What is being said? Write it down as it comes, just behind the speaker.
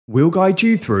We'll guide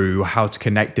you through how to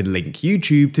connect and link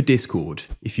YouTube to Discord.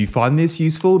 If you find this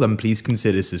useful, then please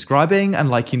consider subscribing and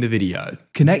liking the video.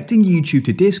 Connecting YouTube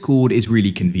to Discord is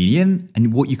really convenient,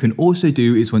 and what you can also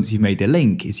do is once you've made the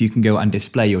link is you can go and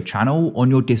display your channel on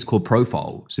your Discord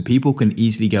profile, so people can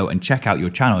easily go and check out your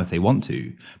channel if they want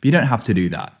to, but you don't have to do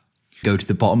that. Go to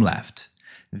the bottom left.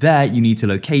 There you need to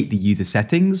locate the user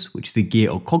settings, which is the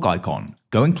gear or cog icon.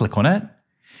 Go and click on it.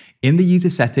 In the user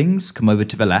settings, come over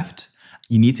to the left.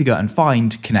 You need to go and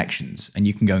find connections, and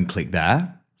you can go and click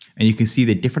there, and you can see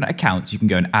the different accounts you can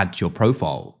go and add to your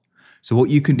profile. So what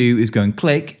you can do is go and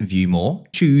click view more,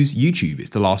 choose YouTube. It's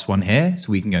the last one here,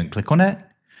 so we can go and click on it.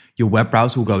 Your web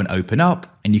browser will go and open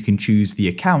up, and you can choose the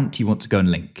account you want to go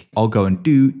and link. I'll go and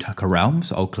do GuideRealm,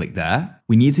 so I'll click there.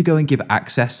 We need to go and give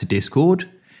access to Discord.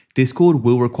 Discord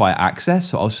will require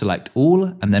access, so I'll select all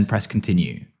and then press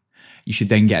continue. You should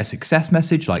then get a success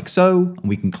message like so, and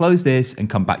we can close this and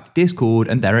come back to Discord,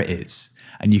 and there it is.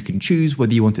 And you can choose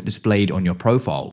whether you want it displayed on your profile.